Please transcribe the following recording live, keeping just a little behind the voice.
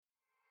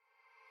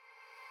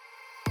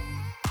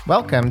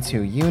Welcome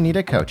to You Need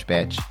a Coach,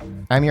 Bitch.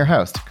 I'm your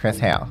host, Chris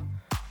Hale.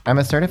 I'm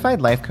a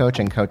certified life coach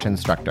and coach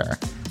instructor.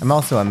 I'm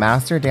also a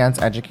master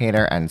dance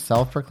educator and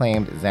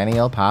self-proclaimed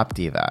Xennial Pop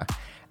Diva.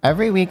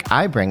 Every week,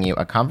 I bring you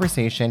a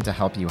conversation to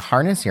help you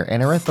harness your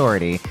inner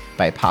authority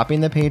by popping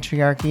the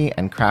patriarchy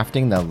and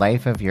crafting the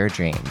life of your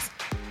dreams.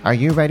 Are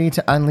you ready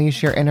to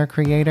unleash your inner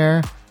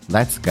creator?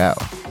 Let's go.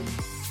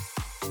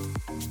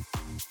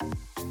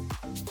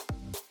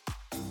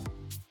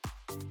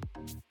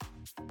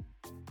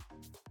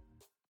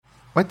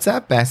 What's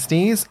up,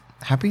 besties?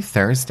 Happy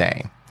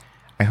Thursday.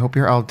 I hope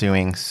you're all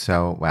doing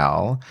so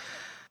well.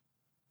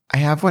 I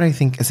have what I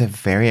think is a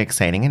very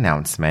exciting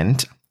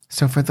announcement.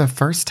 So for the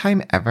first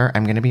time ever,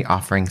 I'm going to be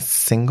offering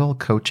single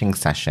coaching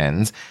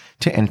sessions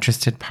to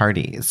interested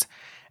parties.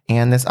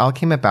 And this all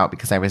came about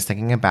because I was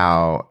thinking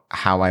about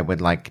how I would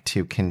like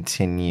to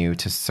continue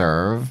to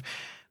serve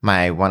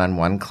my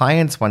one-on-one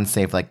clients once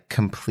they've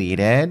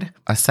completed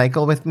a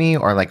cycle with me,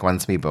 or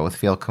once we both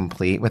feel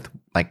complete with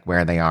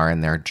where they are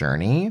in their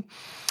journey.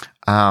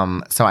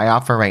 So I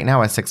offer right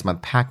now a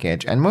 6-month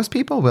package, and most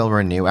people will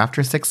renew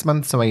after 6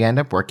 months. So I end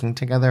up working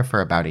together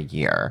for about a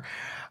year.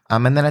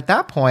 And then at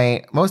that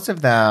point, most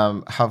of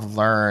them have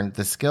learned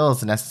the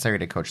skills necessary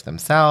to coach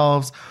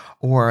themselves,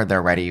 or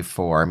they're ready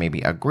for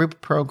maybe a group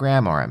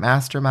program or a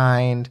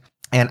mastermind.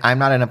 And I'm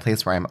not in a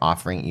place where I'm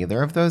offering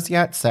either of those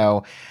yet.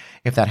 So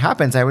if that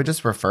happens, I would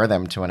just refer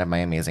them to one of my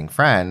amazing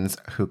friends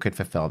who could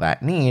fulfill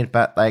that need.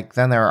 But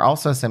then there are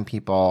also some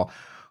people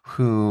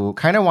who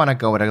kind of want to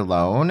go it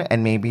alone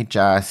and maybe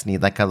just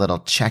need a little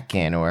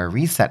check-in or a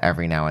reset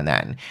every now and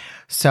then.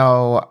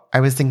 So I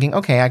was thinking,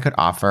 okay, I could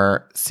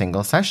offer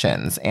single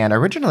sessions. And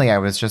originally I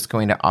was just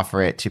going to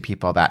offer it to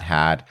people that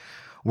had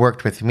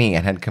worked with me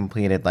and had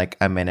completed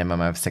a minimum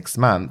of 6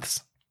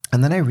 months.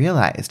 And then I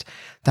realized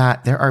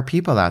that there are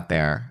people out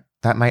there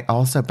that might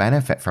also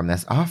benefit from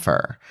this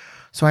offer.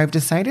 So I've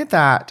decided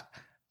that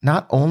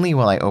not only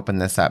will I open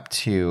this up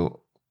to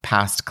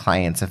past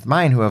clients of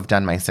mine who have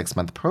done my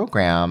 6-month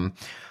program,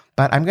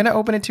 but I'm going to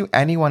open it to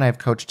anyone I've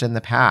coached in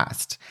the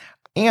past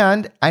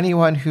and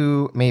anyone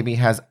who maybe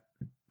has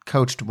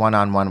coached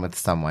one-on-one with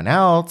someone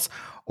else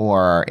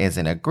or is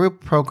in a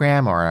group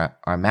program or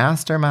a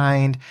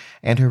mastermind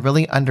and who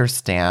really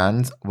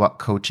understands what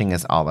coaching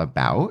is all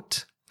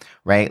about.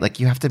 Right?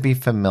 You have to be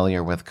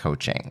familiar with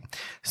coaching.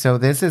 So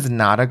this is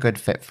not a good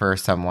fit for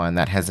someone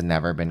that has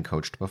never been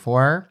coached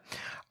before.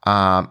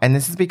 And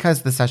this is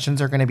because the sessions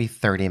are going to be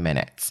 30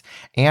 minutes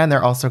and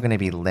they're also going to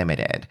be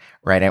limited,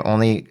 right? I'm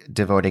only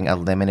devoting a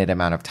limited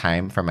amount of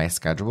time from my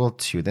schedule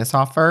to this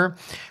offer.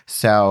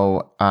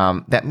 So,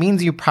 that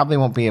means you probably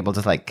won't be able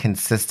to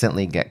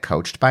consistently get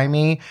coached by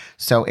me.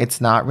 So it's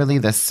not really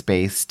the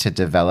space to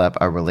develop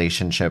a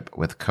relationship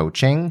with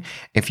coaching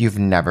if you've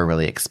never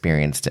really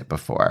experienced it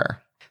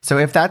before. So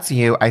if that's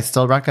you, I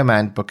still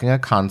recommend booking a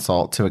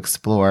consult to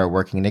explore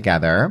working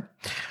together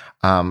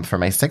for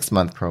my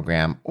 6-month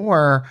program,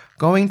 or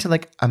going to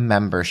a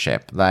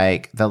membership.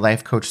 The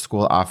Life Coach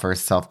School offers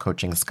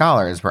Self-Coaching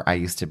Scholars, where I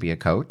used to be a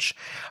coach.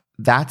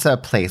 That's a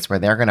place where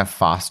they're going to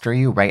foster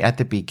you right at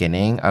the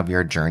beginning of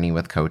your journey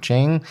with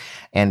coaching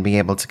and be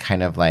able to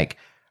kind of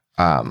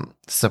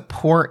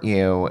support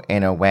you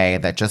in a way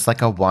that just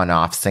a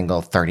one-off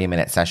single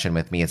 30-minute session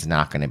with me is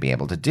not going to be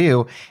able to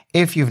do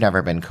if you've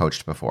never been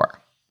coached before.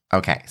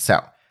 Okay, so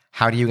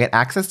how do you get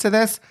access to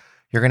this?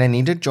 You're going to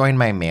need to join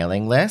my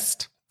mailing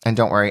list. And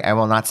don't worry, I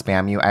will not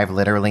spam you. I've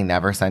literally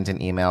never sent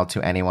an email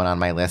to anyone on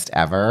my list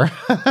ever,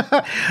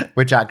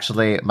 which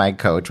actually my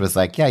coach was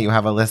yeah, you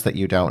have a list that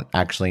you don't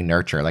actually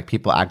nurture.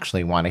 People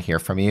actually want to hear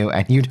from you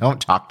and you don't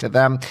talk to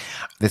them.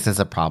 This is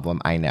a problem,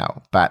 I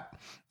know, but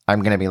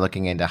I'm going to be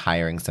looking into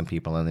hiring some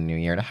people in the new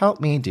year to help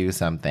me do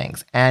some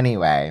things.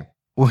 Anyway,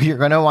 you're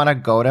going to want to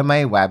go to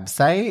my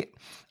website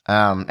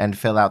and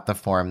fill out the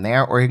form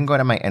there, or you can go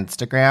to my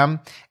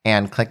Instagram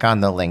and click on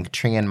the link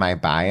tree in my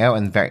bio,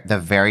 and the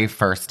very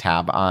first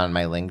tab on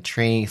my link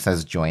tree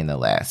says join the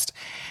list.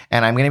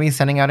 And I'm going to be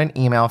sending out an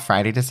email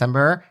Friday,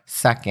 December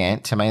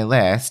 2nd to my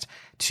list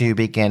to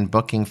begin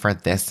booking for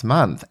this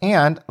month.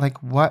 And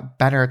what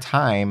better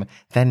time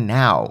than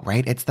now,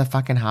 right? It's the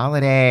fucking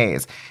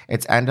holidays.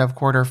 It's end of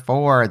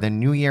Q4. The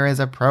new year is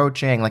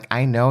approaching.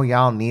 I know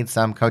y'all need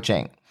some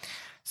coaching.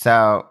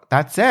 So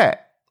that's it.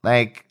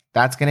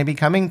 That's going to be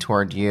coming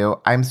toward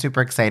you. I'm super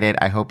excited.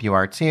 I hope you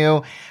are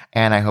too.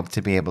 And I hope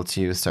to be able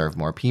to serve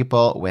more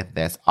people with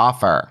this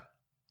offer.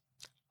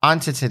 On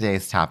to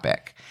today's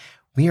topic.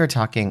 We are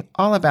talking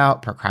all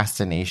about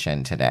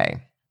procrastination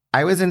today.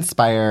 I was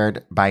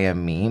inspired by a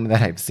meme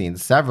that I've seen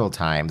several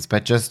times,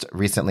 but just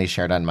recently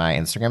shared on my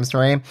Instagram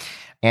story.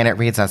 And it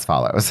reads as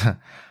follows.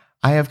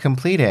 I have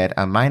completed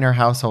a minor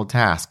household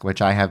task,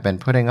 which I have been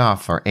putting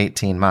off for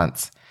 18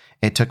 months.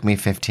 It took me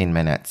 15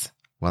 minutes.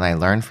 Will I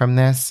learn from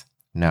this?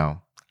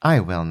 No, I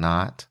will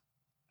not.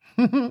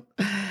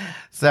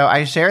 So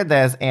I shared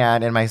this,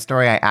 and in my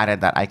story, I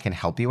added that I can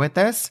help you with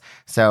this.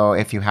 So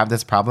if you have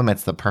this problem,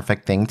 it's the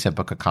perfect thing to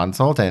book a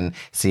consult and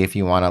see if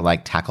you want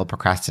to tackle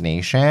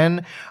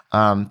procrastination.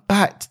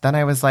 But then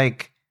I was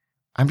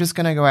I'm just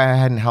going to go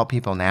ahead and help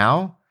people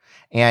now.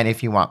 And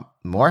if you want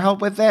more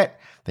help with it,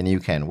 then you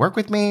can work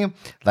with me.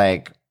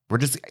 Like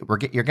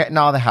you're getting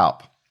all the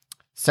help.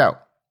 So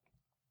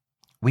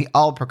we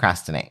all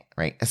procrastinate,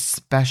 right?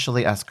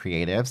 Especially us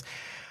creatives,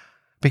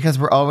 because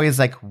we're always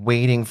like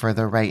waiting for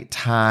the right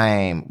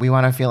time. We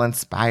want to feel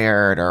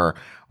inspired, or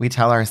we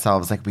tell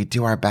ourselves like we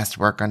do our best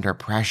work under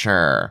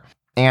pressure.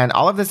 And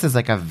all of this is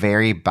like a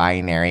very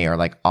binary or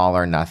like all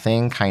or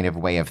nothing kind of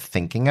way of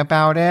thinking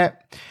about it,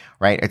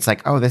 right? It's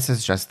like, oh, this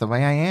is just the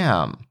way I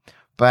am.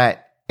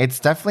 But it's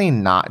definitely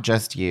not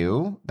just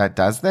you that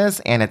does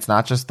this, and it's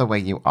not just the way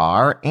you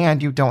are,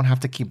 and you don't have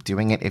to keep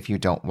doing it if you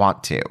don't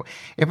want to.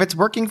 If it's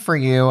working for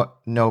you,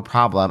 no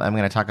problem. I'm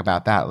going to talk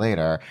about that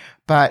later,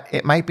 but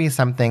it might be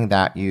something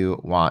that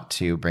you want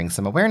to bring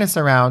some awareness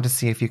around to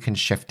see if you can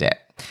shift it.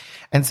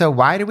 And so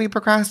why do we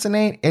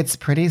procrastinate? It's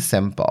pretty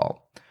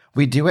simple.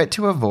 We do it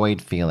to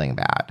avoid feeling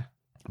bad.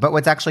 But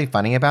what's actually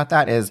funny about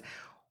that is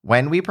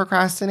when we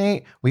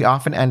procrastinate, we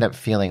often end up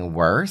feeling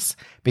worse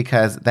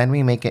because then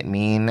we make it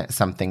mean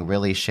something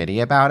really shitty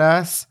about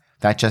us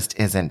that just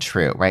isn't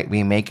true, right?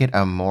 We make it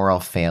a moral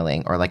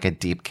failing or like a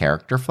deep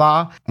character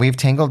flaw. We've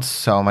tangled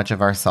so much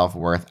of our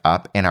self-worth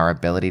up in our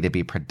ability to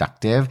be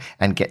productive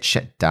and get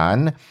shit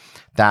done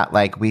that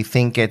like we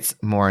think it's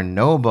more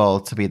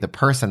noble to be the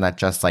person that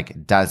just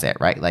like does it,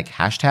 right? Like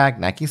hashtag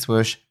Nike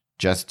swoosh,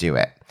 just do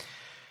it.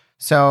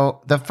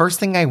 So the first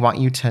thing I want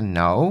you to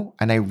know,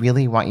 and I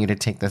really want you to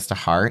take this to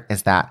heart,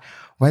 is that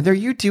whether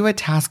you do a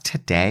task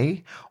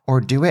today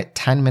or do it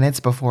 10 minutes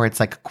before it's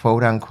like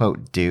quote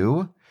unquote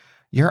due,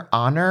 your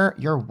honor,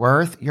 your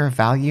worth, your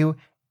value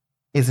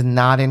is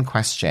not in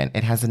question.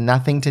 It has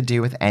nothing to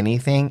do with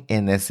anything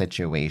in this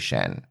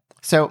situation.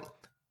 So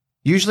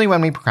usually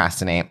when we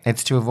procrastinate,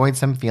 it's to avoid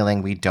some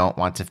feeling we don't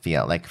want to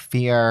feel, like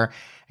fear,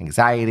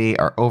 anxiety,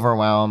 or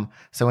overwhelm.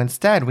 So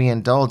instead, we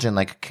indulge in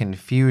like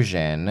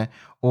confusion,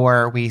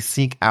 or we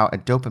seek out a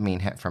dopamine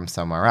hit from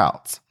somewhere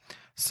else.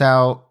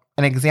 So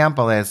an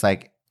example is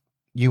like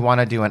you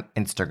want to do an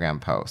Instagram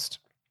post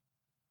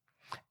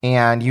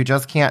and you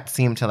just can't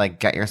seem to like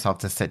get yourself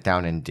to sit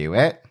down and do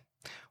it.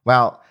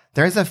 Well,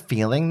 there's a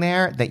feeling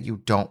there that you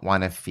don't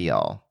want to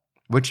feel,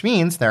 which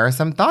means there are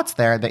some thoughts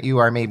there that you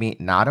are maybe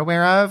not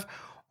aware of,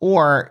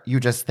 or you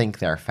just think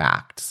they're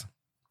facts.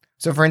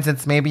 So for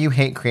instance, maybe you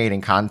hate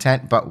creating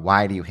content, but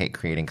why do you hate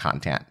creating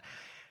content?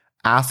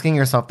 Asking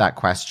yourself that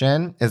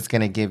question is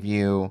going to give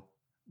you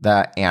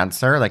the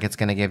answer, like it's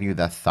going to give you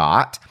the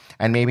thought.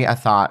 And maybe a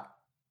thought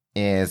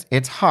is,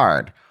 it's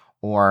hard,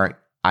 or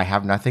I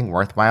have nothing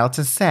worthwhile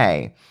to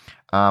say,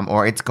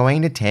 or it's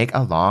going to take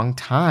a long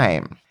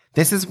time.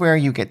 This is where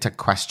you get to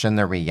question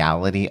the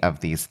reality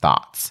of these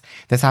thoughts.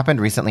 This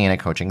happened recently in a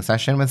coaching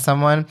session with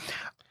someone.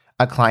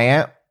 A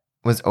client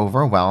was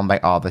overwhelmed by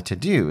all the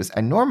to-dos,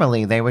 and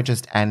normally they would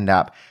just end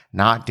up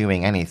not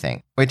doing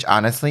anything, which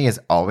honestly is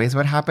always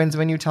what happens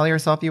when you tell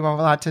yourself you have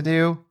a lot to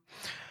do.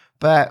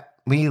 But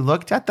we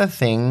looked at the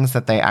things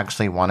that they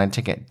actually wanted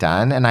to get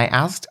done, and I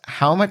asked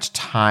how much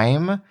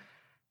time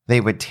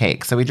they would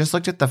take. So we just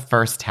looked at the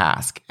first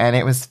task, and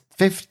it was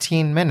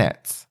 15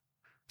 minutes.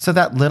 So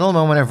that little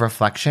moment of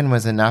reflection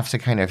was enough to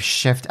kind of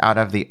shift out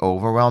of the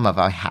overwhelm of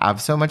I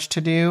have so much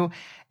to do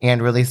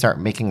and really start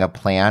making a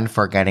plan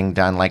for getting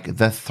done like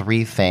the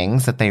 3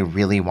 things that they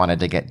really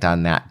wanted to get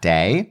done that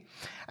day.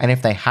 And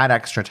if they had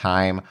extra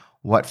time,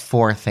 what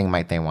 4th thing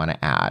might they want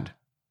to add?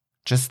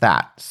 Just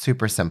that.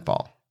 Super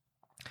simple.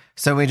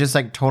 So we just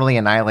like totally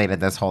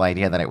annihilated this whole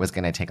idea that it was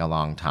going to take a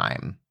long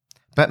time.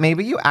 But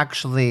maybe you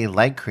actually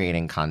like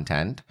creating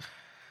content.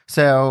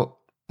 So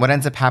what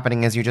ends up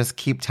happening is you just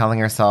keep telling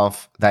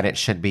yourself that it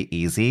should be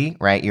easy,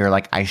 right? You're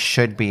like, I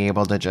should be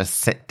able to just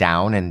sit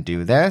down and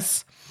do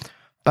this.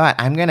 But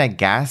I'm going to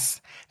guess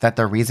that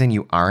the reason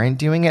you aren't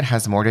doing it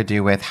has more to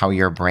do with how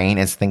your brain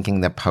is thinking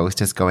the post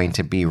is going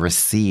to be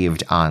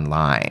received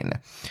online.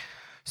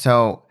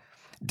 So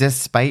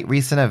despite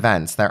recent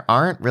events, there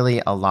aren't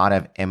really a lot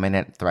of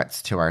imminent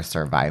threats to our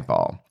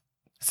survival.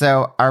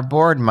 So our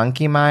bored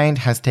monkey mind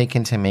has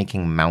taken to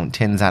making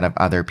mountains out of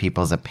other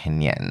people's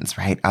opinions,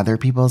 right? Other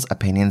people's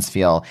opinions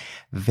feel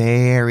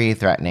very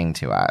threatening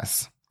to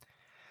us.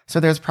 So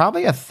there's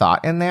probably a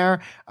thought in there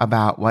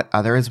about what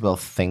others will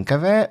think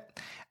of it.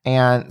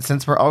 And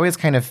since we're always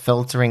kind of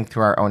filtering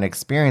through our own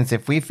experience,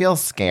 if we feel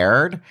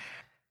scared,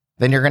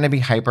 then you're going to be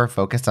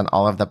hyper-focused on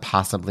all of the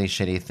possibly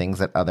shitty things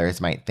that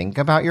others might think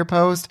about your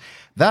post,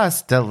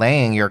 thus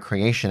delaying your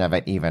creation of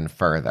it even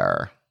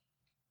further.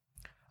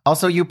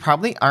 Also, you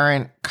probably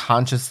aren't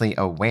consciously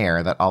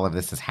aware that all of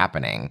this is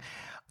happening.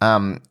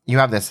 You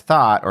have this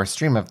thought or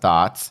stream of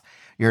thoughts,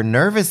 your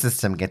nervous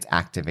system gets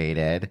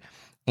activated,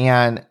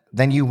 and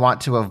then you want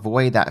to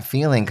avoid that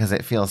feeling because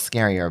it feels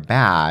scary or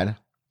bad.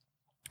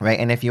 Right?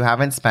 And if you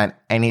haven't spent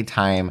any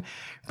time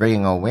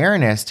bringing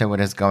awareness to what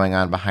is going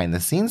on behind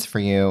the scenes for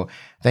you,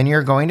 then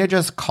you're going to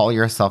just call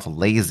yourself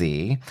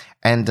lazy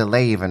and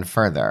delay even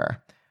further.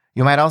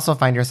 You might also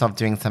find yourself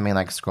doing something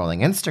like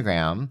scrolling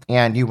Instagram,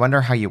 and you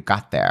wonder how you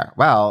got there.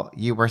 Well,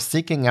 you were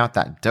seeking out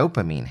that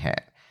dopamine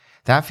hit.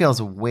 That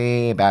feels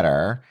way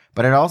better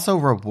but it also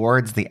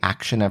rewards the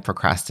action of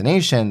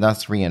procrastination,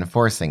 thus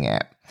reinforcing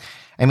it.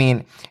 I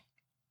mean,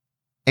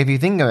 if you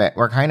think of it,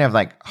 we're kind of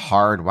like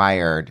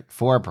hardwired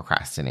for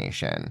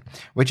procrastination,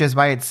 which is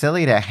why it's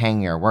silly to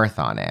hang your worth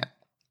on it.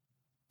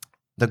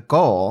 The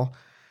goal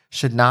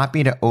should not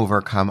be to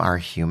overcome our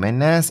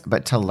humanness,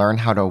 but to learn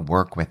how to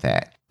work with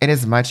it. It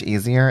is much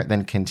easier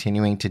than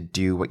continuing to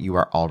do what you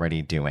are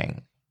already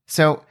doing.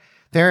 So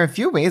there are a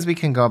few ways we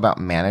can go about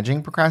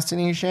managing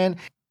procrastination,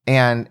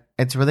 and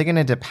it's really going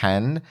to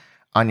depend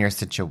on your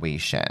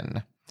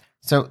situation.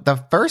 So the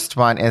first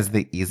one is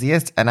the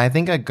easiest, and I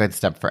think a good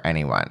step for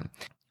anyone.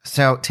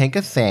 So take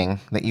a thing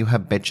that you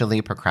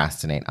habitually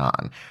procrastinate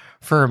on.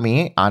 For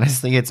me,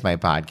 honestly, it's my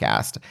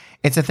podcast.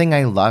 It's a thing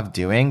I love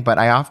doing, but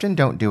I often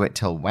don't do it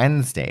till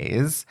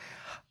Wednesdays,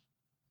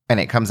 and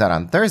it comes out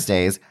on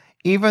Thursdays,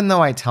 even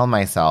though I tell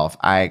myself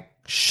I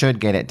should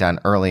get it done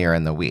earlier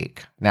in the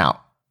week.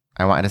 Now,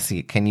 I want to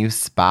see, can you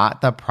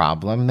spot the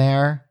problem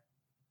there?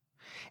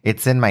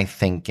 It's in my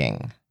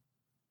thinking.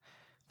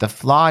 The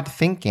flawed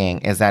thinking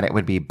is that it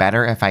would be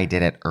better if I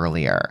did it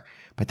earlier,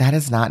 but that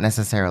is not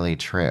necessarily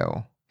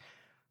true.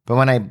 But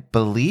when I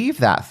believe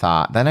that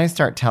thought, then I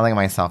start telling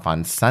myself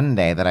on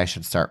Sunday that I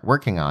should start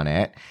working on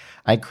it.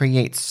 I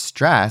create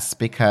stress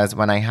because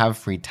when I have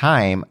free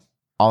time,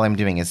 all I'm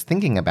doing is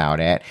thinking about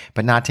it,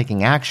 but not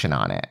taking action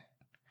on it.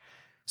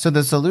 So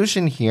the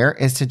solution here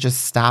is to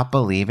just stop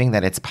believing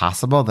that it's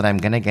possible that I'm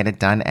going to get it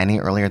done any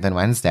earlier than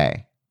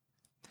Wednesday.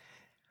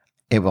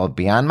 It will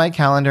be on my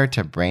calendar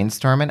to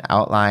brainstorm and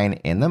outline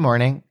in the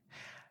morning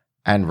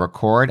and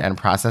record and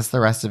process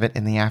the rest of it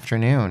in the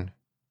afternoon.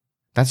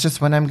 That's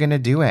just when I'm going to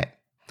do it.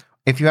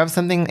 If you have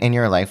something in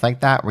your life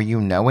like that where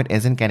you know it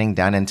isn't getting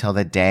done until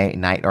the day,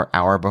 night, or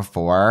hour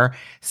before,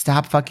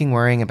 stop fucking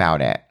worrying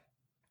about it.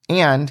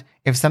 And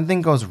if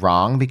something goes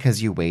wrong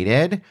because you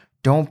waited,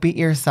 don't beat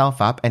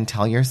yourself up and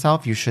tell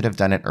yourself you should have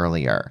done it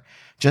earlier.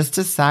 Just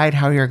decide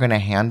how you're going to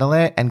handle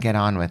it and get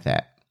on with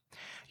it.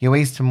 You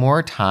waste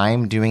more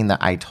time doing the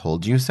I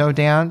told you so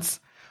dance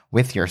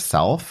with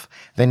yourself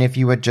than if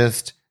you would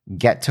just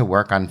get to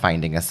work on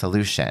finding a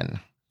solution.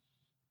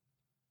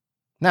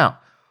 Now,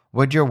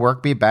 would your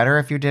work be better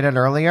if you did it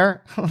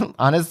earlier?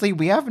 Honestly,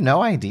 we have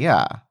no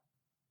idea.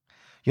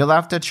 You'll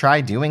have to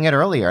try doing it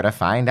earlier to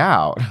find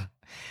out.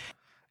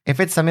 If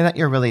it's something that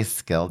you're really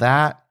skilled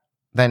at,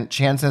 then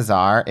chances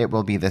are it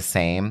will be the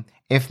same,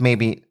 if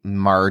maybe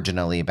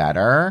marginally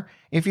better,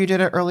 if you did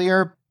it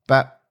earlier.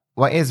 But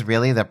what is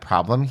really the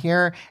problem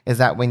here is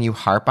that when you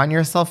harp on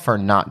yourself for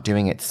not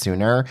doing it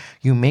sooner,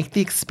 you make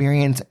the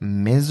experience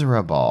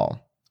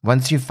miserable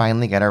once you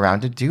finally get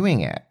around to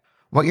doing it.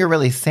 What you're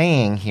really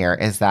saying here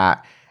is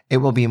that it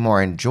will be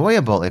more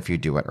enjoyable if you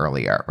do it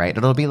earlier, right?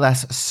 It'll be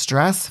less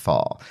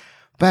stressful,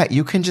 but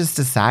you can just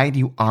decide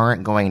you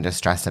aren't going to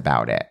stress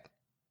about it.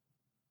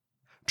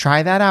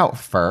 Try that out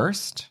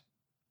first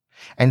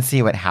and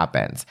see what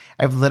happens.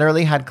 I've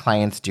literally had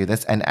clients do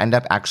this and end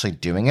up actually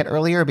doing it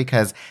earlier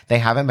because they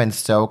haven't been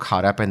so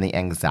caught up in the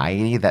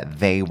anxiety that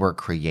they were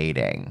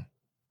creating.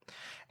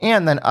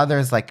 And then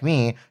others like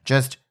me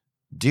just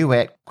do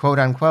it, quote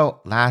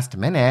unquote, last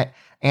minute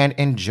and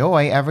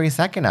enjoy every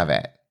second of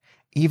it.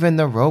 Even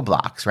the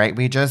roadblocks, right?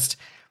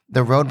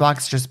 The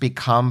roadblocks just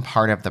become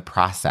part of the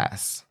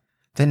process.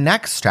 The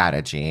next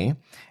strategy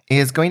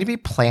is going to be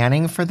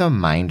planning for the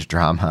mind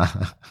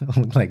drama.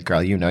 Like,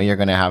 girl, you know you're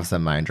going to have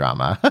some mind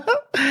drama.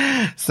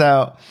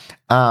 So,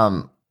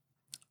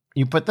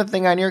 you put the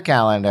thing on your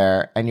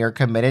calendar and you're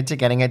committed to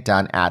getting it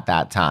done at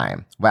that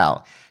time.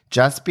 Well,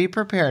 just be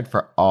prepared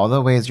for all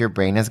the ways your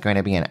brain is going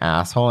to be an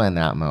asshole in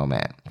that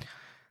moment.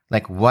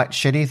 Like, what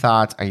shitty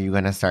thoughts are you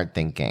going to start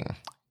thinking?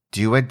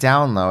 Do a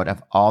download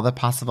of all the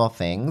possible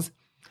things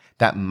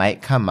that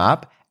might come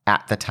up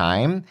at the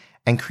time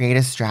and create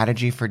a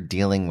strategy for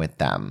dealing with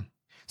them.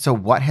 So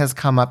what has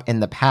come up in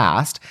the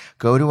past,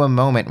 go to a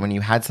moment when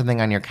you had something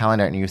on your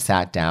calendar and you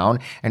sat down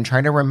and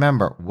try to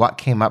remember what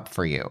came up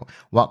for you,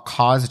 what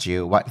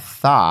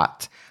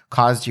thought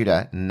caused you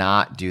to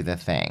not do the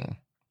thing.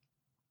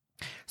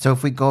 So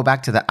if we go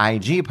back to the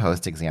IG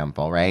post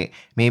example, right?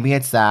 Maybe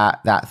it's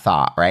that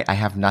thought, right? I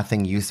have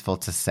nothing useful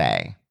to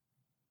say.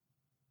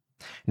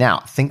 Now,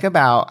 think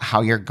about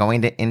how you're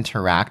going to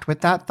interact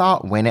with that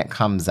thought when it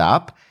comes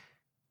up,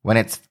 when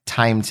it's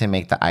time to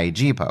make the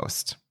IG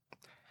post.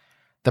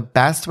 The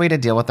best way to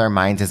deal with our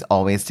minds is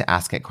always to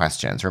ask it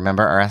questions.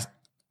 Remember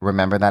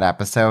that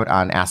episode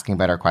on asking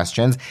better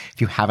questions?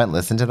 If you haven't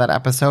listened to that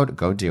episode,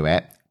 go do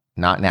it.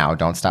 Not now.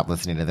 Don't stop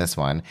listening to this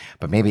one,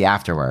 but maybe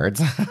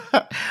afterwards.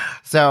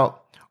 So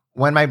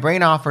when my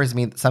brain offers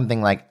me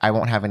something like, I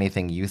won't have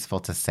anything useful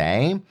to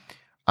say,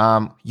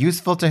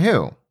 useful to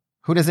who?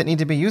 Who does it need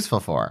to be useful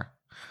for?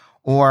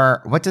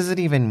 Or what does it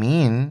even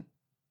mean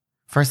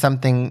for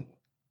something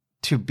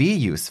to be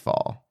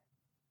useful?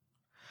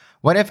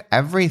 What if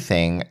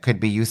everything could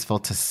be useful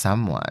to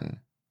someone?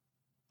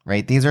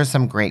 Right? These are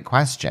some great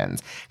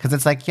questions because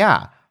it's like,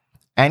 yeah,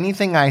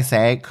 Anything I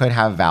say could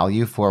have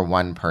value for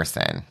one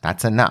person.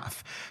 That's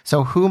enough.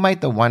 So who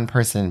might the one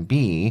person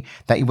be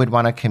that you would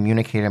want to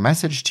communicate a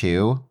message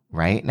to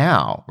right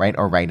now, right?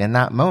 Or right in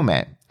that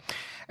moment.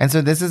 And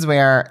so this is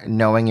where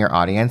knowing your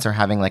audience or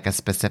having like a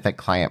specific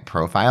client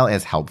profile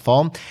is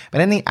helpful.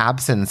 But in the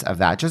absence of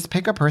that, just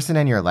pick a person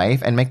in your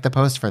life and make the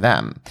post for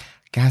them.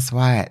 Guess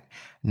what?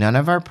 None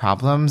of our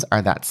problems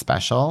are that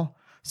special.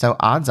 So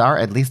odds are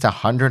at least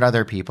 100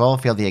 other people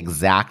feel the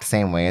exact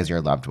same way as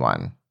your loved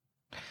one.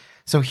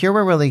 So here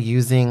we're really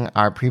using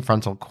our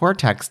prefrontal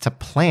cortex to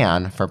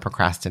plan for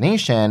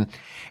procrastination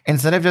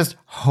instead of just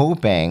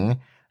hoping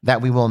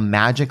that we will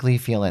magically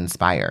feel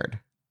inspired.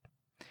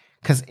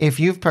 Because if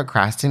you've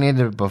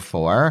procrastinated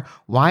before,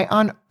 why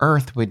on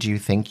earth would you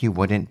think you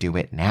wouldn't do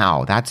it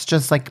now? That's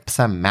just like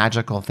some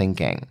magical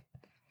thinking.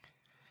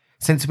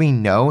 Since we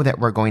know that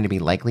we're going to be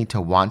likely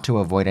to want to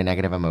avoid a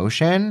negative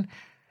emotion,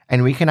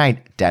 and we can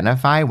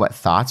identify what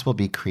thoughts will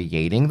be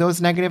creating those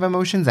negative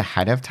emotions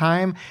ahead of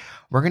time,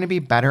 we're going to be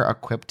better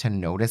equipped to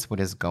notice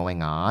what is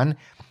going on.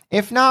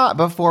 If not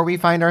before we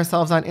find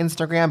ourselves on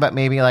Instagram, but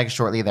maybe like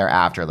shortly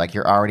thereafter, like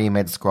you're already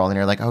mid-scroll and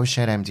you're like, oh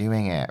shit, I'm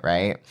doing it,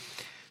 right?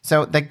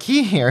 So the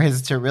key here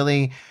is to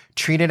really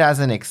treat it as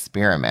an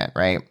experiment,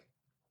 right?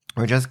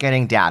 We're just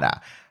getting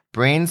data.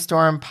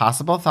 Brainstorm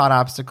possible thought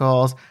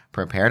obstacles,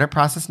 prepare to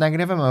process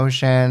negative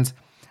emotions,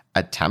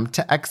 attempt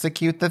to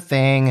execute the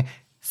thing,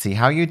 see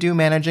how you do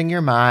managing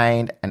your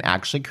mind and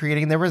actually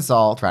creating the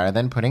result rather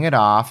than putting it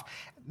off,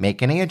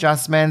 make any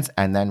adjustments,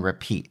 and then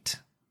repeat.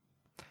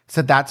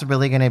 So that's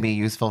really going to be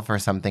useful for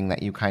something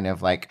that you kind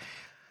of like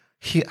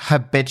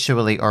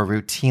habitually or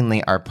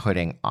routinely are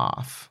putting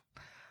off.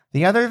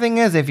 The other thing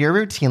is if you're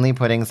routinely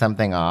putting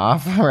something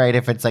off, right,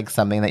 if it's like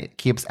something that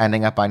keeps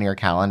ending up on your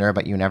calendar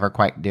but you never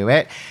quite do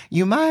it,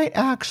 you might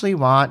actually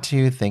want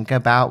to think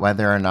about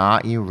whether or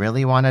not you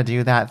really want to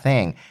do that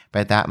thing,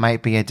 but that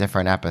might be a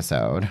different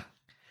episode.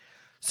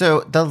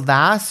 So the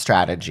last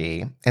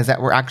strategy is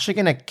that we're actually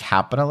going to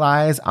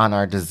capitalize on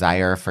our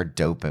desire for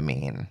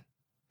dopamine.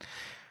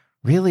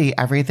 Really,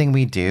 everything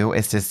we do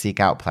is to seek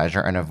out pleasure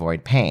and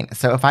avoid pain.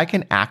 So if I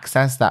can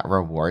access that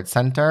reward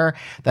center,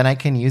 then I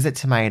can use it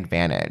to my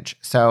advantage.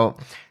 So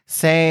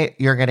say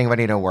you're getting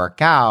ready to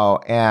work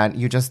out and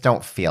you just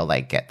don't feel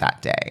like it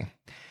that day.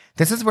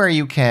 This is where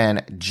you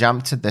can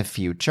jump to the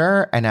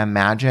future and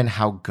imagine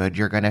how good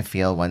you're going to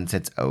feel once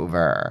it's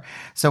over.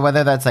 So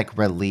whether that's like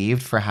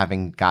relieved for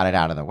having got it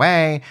out of the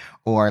way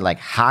or like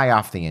high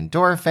off the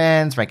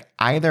endorphins, like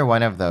either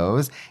one of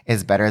those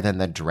is better than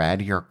the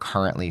dread you're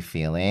currently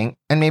feeling.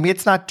 And maybe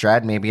it's not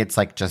dread, maybe it's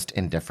like just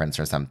indifference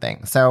or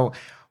something. So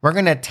we're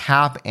going to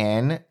tap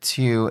in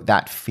to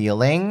that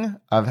feeling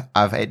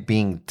of it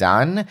being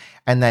done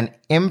and then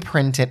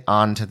imprint it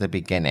onto the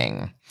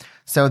beginning.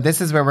 So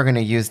this is where we're going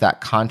to use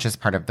that conscious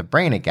part of the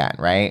brain again,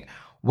 right?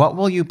 What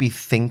will you be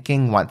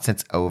thinking once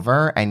it's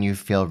over and you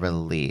feel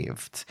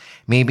relieved?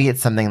 Maybe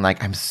it's something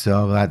like, I'm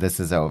so glad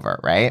this is over,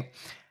 right?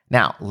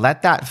 Now,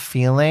 let that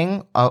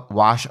feeling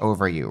wash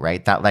over you,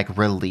 right? That like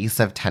release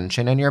of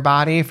tension in your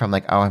body from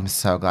like, oh, I'm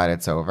so glad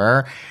it's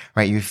over,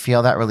 right? You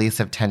feel that release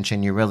of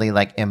tension. You really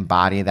like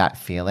embody that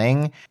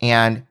feeling.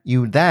 And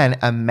you then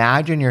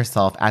imagine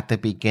yourself at the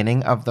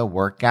beginning of the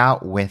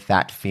workout with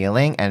that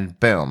feeling and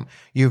boom,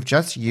 you've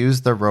just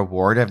used the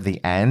reward of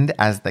the end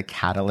as the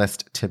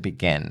catalyst to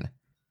begin.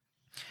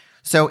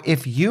 So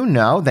if you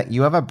know that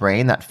you have a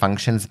brain that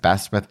functions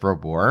best with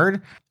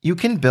reward, you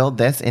can build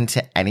this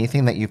into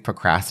anything that you've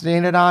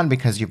procrastinated on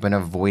because you've been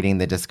avoiding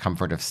the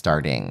discomfort of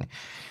starting.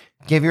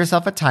 Give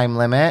yourself a time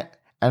limit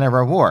and a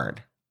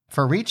reward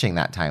for reaching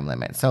that time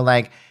limit. So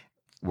like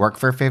work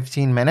for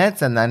 15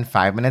 minutes and then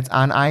 5 minutes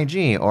on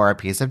IG or a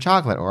piece of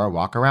chocolate or a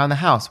walk around the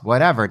house,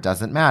 whatever,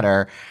 doesn't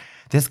matter.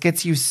 This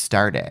gets you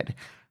started.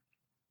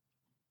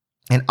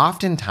 And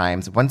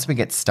oftentimes, once we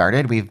get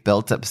started, we've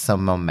built up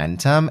some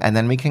momentum and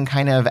then we can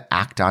kind of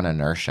act on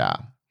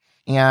inertia.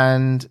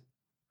 And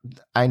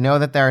I know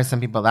that there are some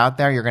people out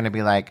there, you're going to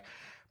be like,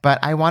 but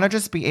I want to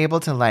just be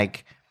able to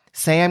like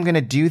say I'm going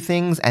to do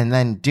things and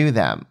then do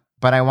them.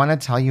 But I want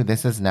to tell you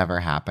this is never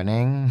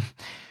happening.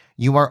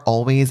 You are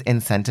always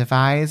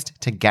incentivized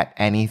to get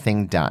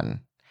anything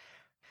done.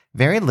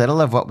 Very little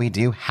of what we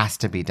do has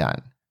to be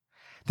done.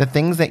 The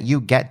things that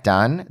you get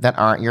done that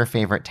aren't your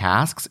favorite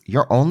tasks,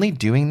 you're only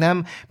doing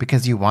them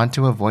because you want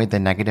to avoid the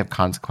negative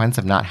consequence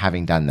of not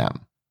having done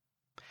them.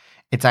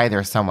 It's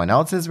either someone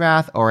else's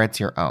wrath or it's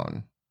your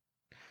own.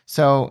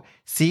 So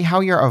see how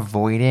you're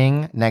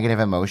avoiding negative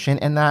emotion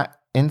in that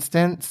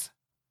instance?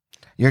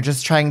 You're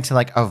just trying to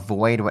like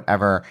avoid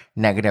whatever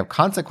negative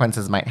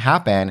consequences might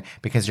happen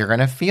because you're going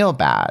to feel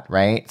bad,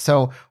 right?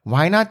 So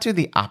why not do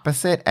the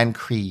opposite and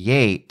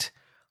create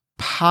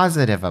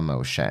positive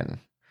emotion?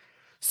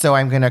 So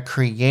I'm going to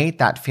create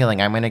that feeling.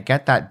 I'm going to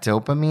get that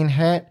dopamine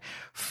hit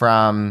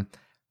from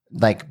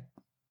like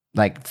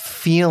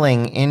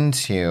feeling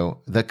into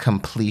the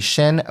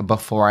completion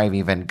before I've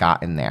even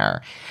gotten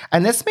there.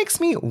 And this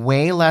makes me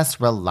way less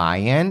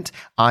reliant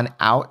on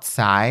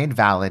outside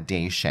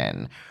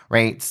validation,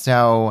 right?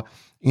 So,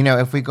 you know,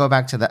 if we go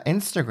back to the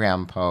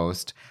Instagram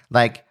post,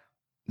 like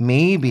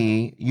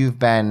maybe you've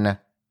been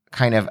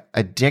kind of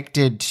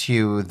addicted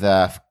to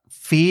the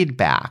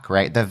feedback,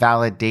 right? The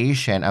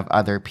validation of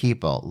other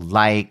people,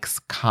 likes,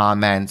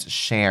 comments,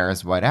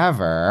 shares,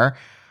 whatever.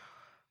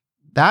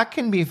 That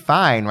can be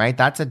fine, right?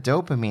 That's a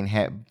dopamine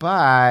hit.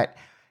 But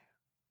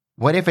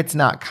what if it's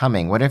not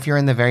coming? What if you're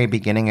in the very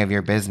beginning of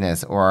your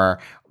business, or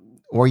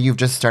you've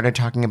just started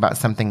talking about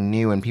something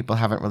new and people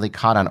haven't really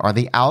caught on, or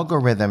the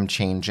algorithm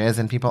changes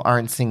and people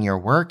aren't seeing your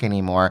work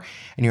anymore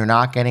and you're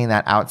not getting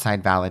that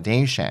outside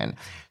validation.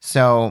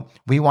 So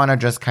we want to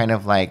just kind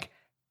of like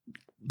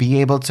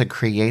be able to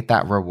create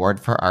that reward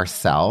for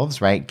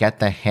ourselves, right? Get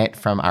the hit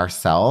from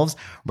ourselves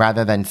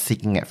rather than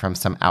seeking it from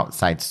some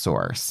outside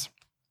source,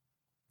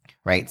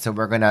 right? So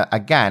we're going to,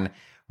 again,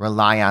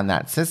 rely on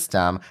that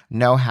system,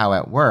 know how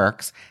it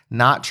works,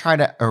 not try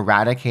to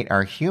eradicate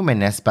our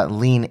humanness, but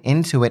lean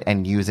into it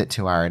and use it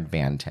to our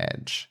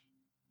advantage.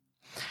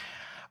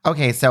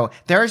 Okay, so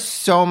there's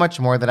so much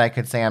more that I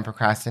could say on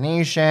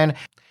procrastination.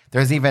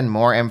 There's even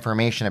more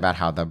information about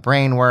how the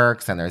brain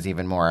works, and there's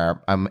even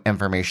more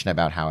information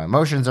about how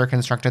emotions are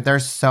constructed.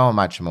 There's so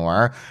much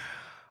more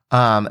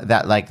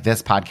that like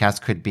this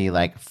podcast could be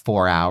like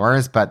 4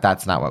 hours, but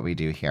that's not what we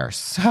do here.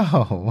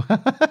 So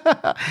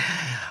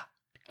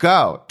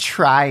go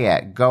try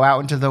it. Go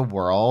out into the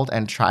world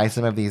and try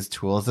some of these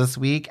tools this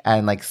week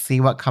and like see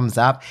what comes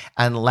up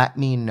and let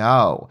me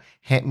know.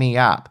 Hit me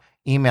up,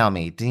 email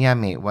me,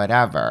 DM me,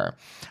 whatever.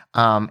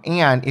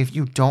 And if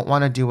you don't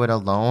want to do it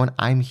alone,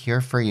 I'm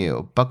here for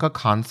you. Book a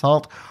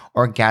consult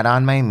or get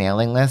on my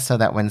mailing list so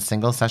that when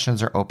single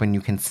sessions are open,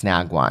 you can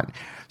snag one.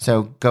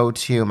 So go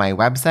to my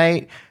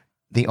website,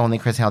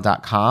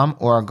 theonlychrishale.com,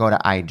 or go to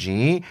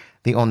IG,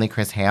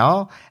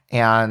 theonlychrishale,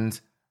 and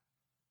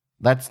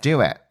let's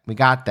do it. We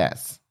got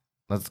this.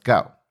 Let's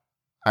go.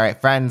 All right,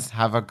 friends,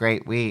 have a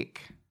great week.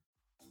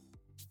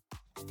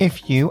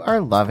 If you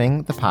are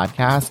loving the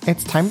podcast,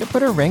 it's time to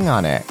put a ring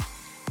on it.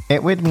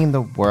 It would mean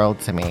the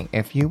world to me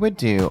if you would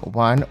do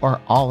one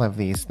or all of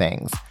these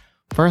things.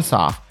 First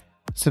off,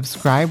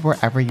 subscribe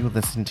wherever you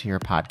listen to your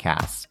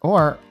podcasts,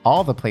 or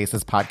all the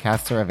places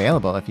podcasts are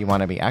available if you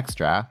want to be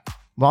extra.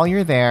 While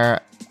you're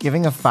there,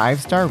 giving a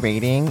 5-star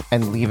rating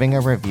and leaving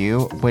a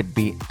review would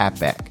be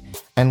epic.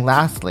 And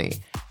lastly,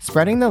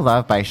 spreading the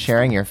love by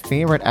sharing your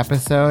favorite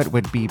episode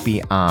would be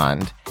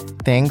beyond.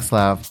 Thanks,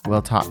 love.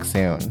 We'll talk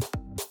soon.